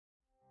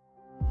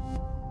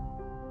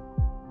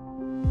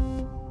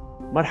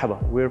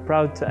Marhaba, we're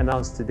proud to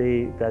announce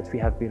today that we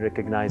have been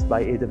recognized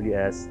by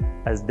AWS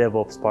as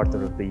DevOps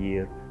Partner of the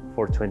Year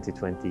for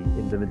 2020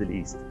 in the Middle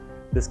East.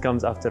 This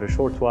comes after a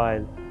short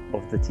while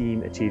of the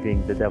team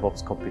achieving the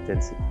DevOps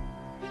competency.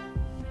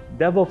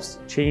 DevOps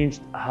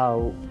changed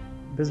how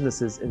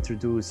businesses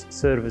introduce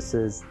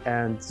services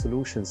and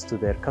solutions to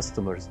their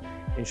customers,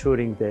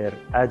 ensuring they're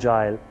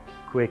agile,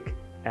 quick,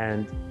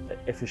 and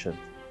efficient.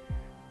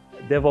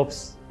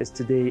 DevOps is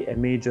today a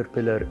major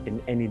pillar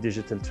in any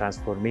digital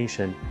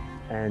transformation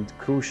and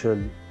crucial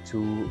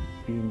to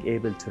being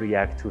able to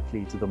react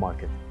quickly to the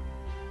market.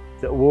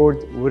 The award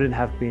wouldn't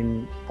have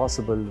been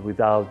possible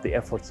without the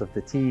efforts of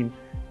the team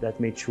that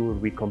made sure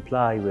we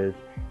comply with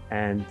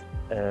and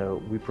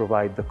we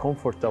provide the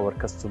comfort to our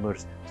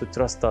customers to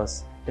trust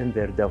us in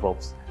their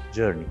DevOps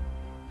journey.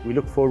 We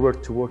look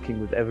forward to working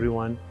with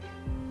everyone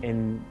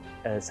in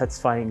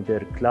satisfying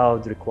their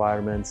cloud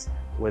requirements,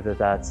 whether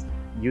that's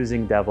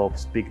using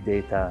DevOps, big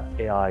data,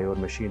 AI, or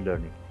machine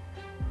learning.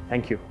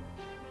 Thank you.